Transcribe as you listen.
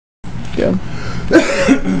Good.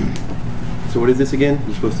 So what is this again?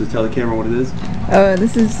 You're supposed to tell the camera what it is?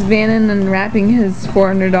 This is Vannon unwrapping his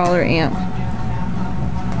 $400 amp.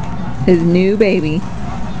 His new baby.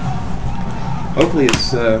 Hopefully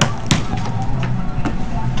it's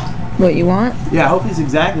What you want? yeah, hopefully it's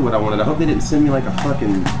exactly what I wanted. I hope they didn't send me like a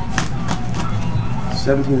fucking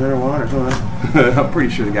 1700 watt or something. I'm pretty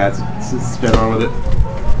sure the guy's spent on with it.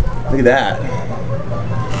 Look at that.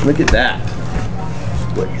 Look at that.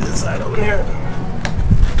 Look at this side over here.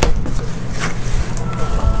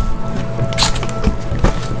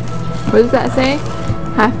 What does that say?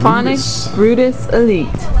 Hyphonics Brutus Elite.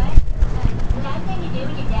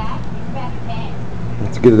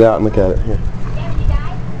 Let's get it out and look at it here.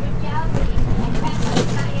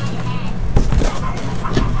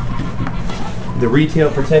 The retail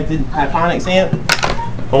protected Hyphonics amp,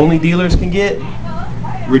 only dealers can get.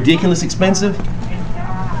 Ridiculous expensive.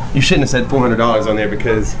 You shouldn't have said $400 on there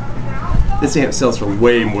because this amp sells for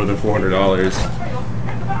way more than $400.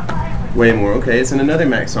 Way more. Okay, it's in another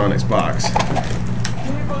Maxonics box.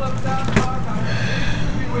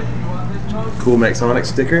 Cool Maxonics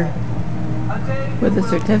sticker. With a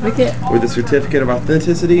certificate? With a certificate of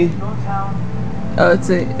authenticity. Oh, it's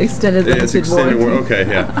an extended limited It's extended warranty. Okay,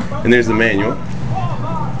 yeah. And there's the manual.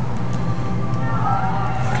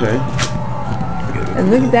 Okay.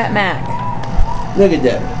 And look at that Mac. Look at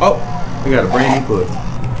that. Oh, I got a brand new foot.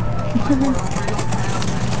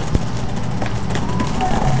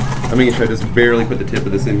 I'm making sure I just barely put the tip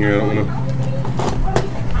of this in here. I don't want to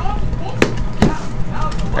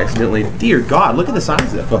accidentally. Dear God, look at the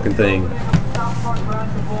size of that fucking thing.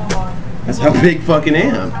 That's a big fucking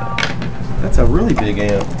amp. That's a really big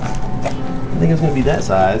amp. I think it's gonna be that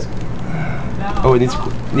size. Oh, it needs.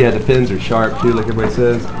 Yeah, the pins are sharp too, like everybody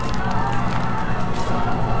says.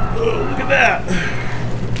 Oh, look at that.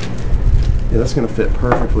 Yeah, that's gonna fit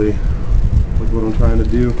perfectly with what I'm trying to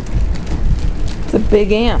do. It's a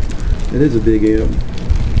big amp. It is a big amp.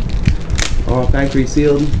 All factory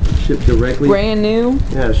sealed, shipped directly. Brand new.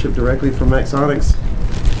 Yeah, shipped directly from Maxonics.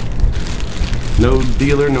 No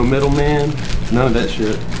dealer, no middleman, none of that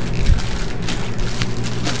shit.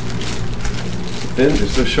 The pins are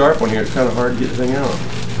so sharp on here, it's kind of hard to get the thing out.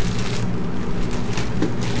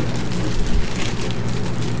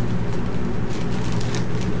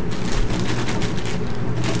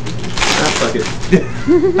 Ah, fuck it.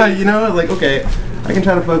 You know, like, okay, I can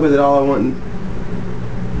try to fuck with it all I want and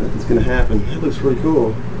nothing's gonna happen. It looks really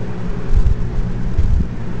cool.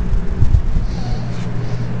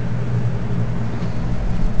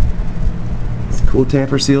 These cool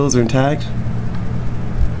tamper seals are intact.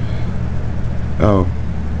 Oh.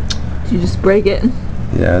 Did you just break it?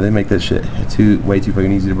 Yeah, they make that shit way too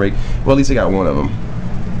fucking easy to break. Well, at least I got one of them.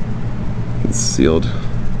 It's sealed.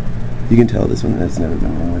 You can tell this one has never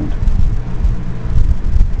been ruined.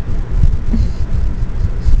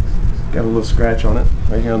 Got a little scratch on it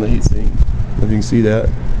right here on the heatsink. If you can see that.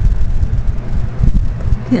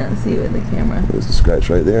 Can't see with the camera. There's a scratch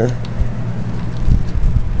right there.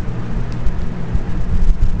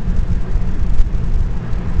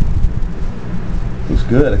 Looks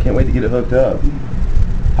good. I can't wait to get it hooked up.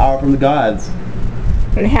 Power from the gods.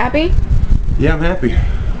 Are you happy? Yeah, I'm happy.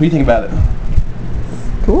 What do you think about it?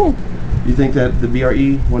 Cool. You think that the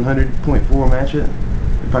BRE 100.4 will match it?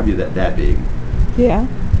 It'd probably be that big. Yeah.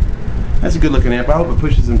 That's a good looking amp. I hope it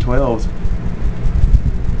pushes them 12s.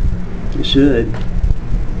 It should.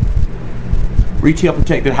 Retail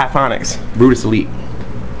protected Hyphonics Brutus Elite.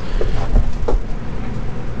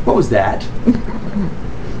 What was that?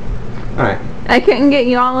 Alright. I couldn't get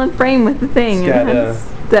you all in frame with the thing. It's got, I had to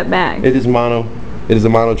step back. It is mono. It is a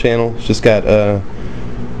mono channel. It's just got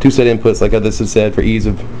 2 set inputs, like others have said, for ease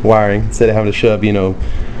of wiring. Instead of having to shove, you know,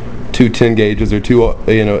 2 10 gauges or 2,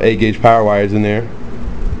 8 gauge power wires in there.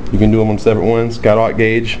 You can do them on separate ones. Got aught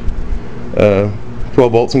gauge, 12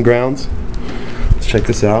 volts and grounds. Let's check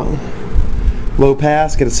this out. Low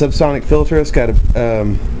pass. Got a subsonic filter. It's got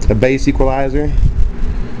a bass equalizer.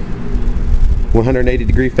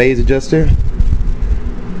 180-degree phase adjuster.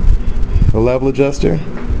 A level adjuster.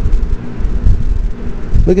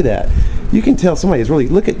 Look at that. You can tell somebody's really,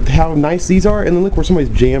 look at how nice these are, and then look where somebody's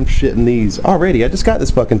jammed shit in these already. I just got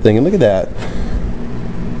this fucking thing, and look at that.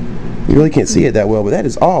 You really can't see it that well, but that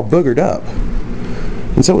is all boogered up.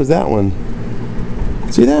 And so is that one.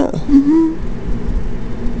 See that? Mm-hmm.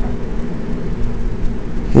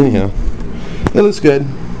 Anyhow, it looks good.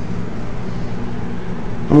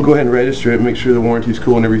 I'm gonna go ahead and register it and make sure the warranty's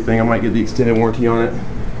cool and everything. I might get the extended warranty on it,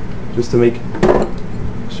 just to make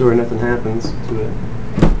sure nothing happens to it.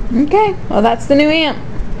 Okay, well that's the new amp.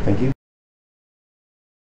 Thank you.